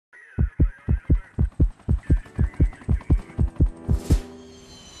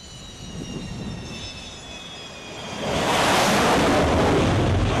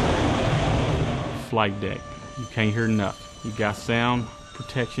flight deck. You can't hear nothing. You got sound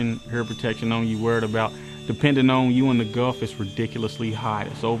protection, air protection on you, worried about. Depending on you in the Gulf, it's ridiculously hot.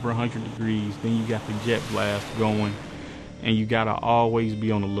 It's over 100 degrees. Then you got the jet blast going, and you gotta always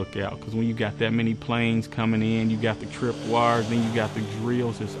be on the lookout, because when you got that many planes coming in, you got the trip wires, then you got the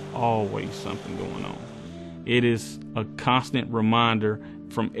drills, there's always something going on. It is a constant reminder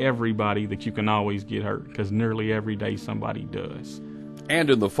from everybody that you can always get hurt, because nearly every day somebody does. And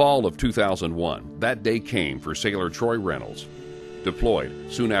in the fall of 2001, that day came for Sailor Troy Reynolds.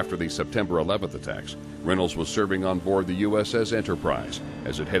 Deployed soon after the September 11th attacks, Reynolds was serving on board the USS Enterprise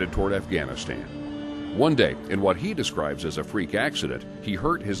as it headed toward Afghanistan. One day, in what he describes as a freak accident, he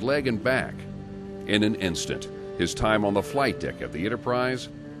hurt his leg and back. In an instant, his time on the flight deck of the Enterprise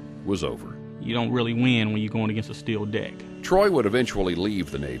was over. You don't really win when you're going against a steel deck. Troy would eventually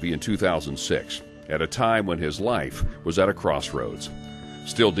leave the Navy in 2006, at a time when his life was at a crossroads.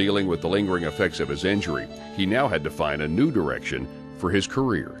 Still dealing with the lingering effects of his injury, he now had to find a new direction for his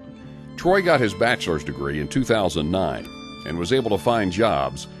career. Troy got his bachelor's degree in 2009 and was able to find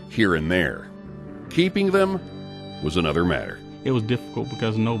jobs here and there. Keeping them was another matter. It was difficult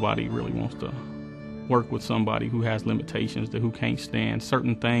because nobody really wants to work with somebody who has limitations, who can't stand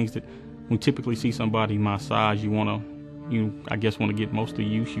certain things that we typically see somebody my size, I guess want to get most of the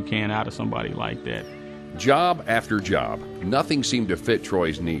use you can out of somebody like that. Job after job, nothing seemed to fit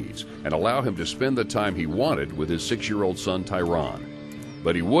Troy's needs and allow him to spend the time he wanted with his 6-year-old son, Tyron.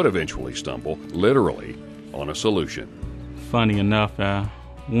 But he would eventually stumble, literally, on a solution. Funny enough,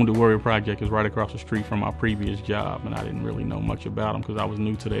 Wounded Warrior Project is right across the street from my previous job, and I didn't really know much about them because I was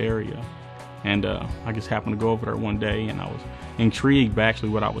new to the area. And I just happened to go over there one day, and I was intrigued by actually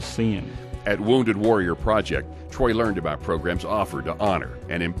what I was seeing. At Wounded Warrior Project, Troy learned about programs offered to honor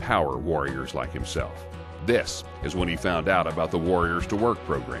and empower warriors like himself. This is when he found out about the Warriors to Work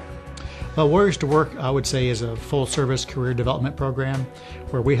program. Warriors to Work, I would say, is a full-service career development program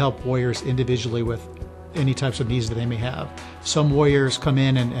where we help warriors individually with any types of needs that they may have. Some warriors come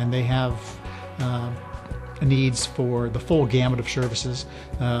in and they have needs for the full gamut of services.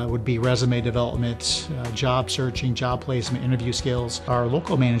 Would be resume development, job searching, job placement, interview skills. Our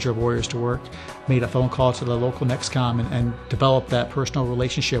local manager of Warriors to Work made a phone call to the local NEXCOM and developed that personal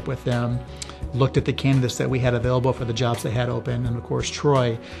relationship with them, looked at the candidates that we had available for the jobs they had open, and of course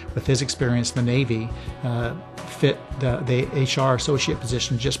Troy, with his experience in the Navy, fit the HR associate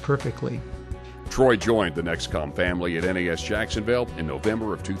position just perfectly. Troy joined the NEXCOM family at NAS Jacksonville in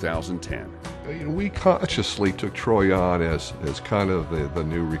November of 2010. We consciously took Troy on as kind of the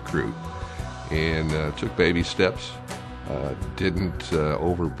new recruit and took baby steps, didn't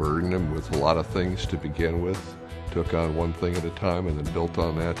overburden him with a lot of things to begin with, took on one thing at a time and then built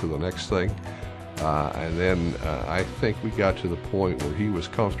on that to the next thing. And then I think we got to the point where he was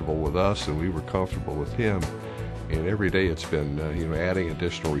comfortable with us and we were comfortable with him. And every day it's been adding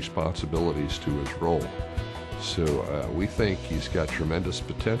additional responsibilities to his role. So we think he's got tremendous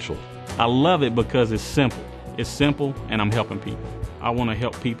potential. I love it because it's simple. It's simple, and I'm helping people. I want to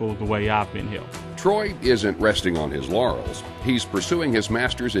help people the way I've been helped. Troy isn't resting on his laurels. He's pursuing his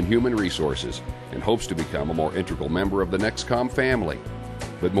master's in human resources and hopes to become a more integral member of the NEXCOM family.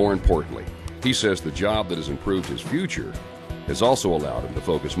 But more importantly, he says the job that has improved his future has also allowed him to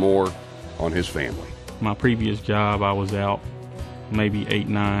focus more on his family. My previous job, I was out maybe 8,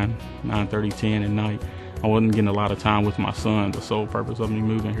 9, 9:30, 10 at night. I wasn't getting a lot of time with my son, the sole purpose of me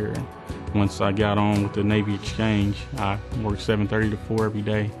moving here. And once I got on with the Navy Exchange, I worked 7:30 to 4 every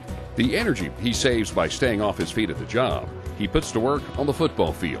day. The energy he saves by staying off his feet at the job, he puts to work on the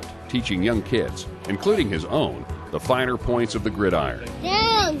football field, teaching young kids, including his own, the finer points of the gridiron.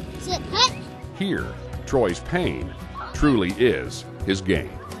 Down, sit, hut. Here, Troy's pain truly is his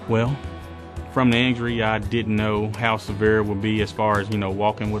gain. Well, from the injury, I didn't know how severe it would be as far as,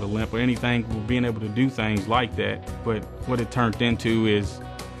 walking with a limp or anything, being able to do things like that. But what it turned into is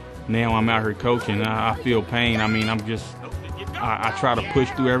now I'm out here coaching. I feel pain. I mean, I try to push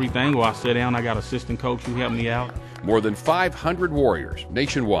through everything. While I sit down, I got an assistant coach who helped me out. More than 500 warriors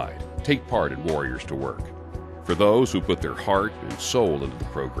nationwide take part in Warriors to Work. For those who put their heart and soul into the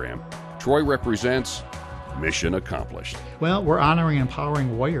program, Troy represents mission accomplished. Well, we're honoring and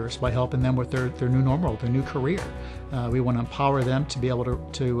empowering warriors by helping them with their new normal, their new career. We want to empower them to be able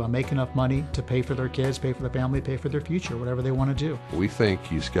to make enough money to pay for their kids, pay for their family, pay for their future, whatever they want to do. We think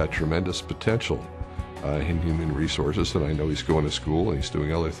he's got tremendous potential in human resources, and I know he's going to school and he's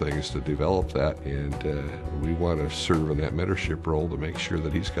doing other things to develop that, and we want to serve in that mentorship role to make sure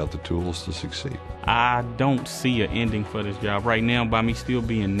that he's got the tools to succeed. I don't see an ending for this job right now. By me still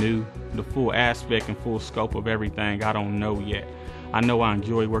being new, the full aspect and full scope of everything I don't know yet. I know I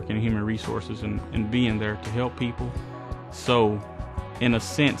enjoy working in human resources and being there to help people. So in a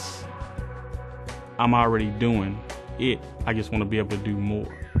sense, I'm already doing it. I just want to be able to do more.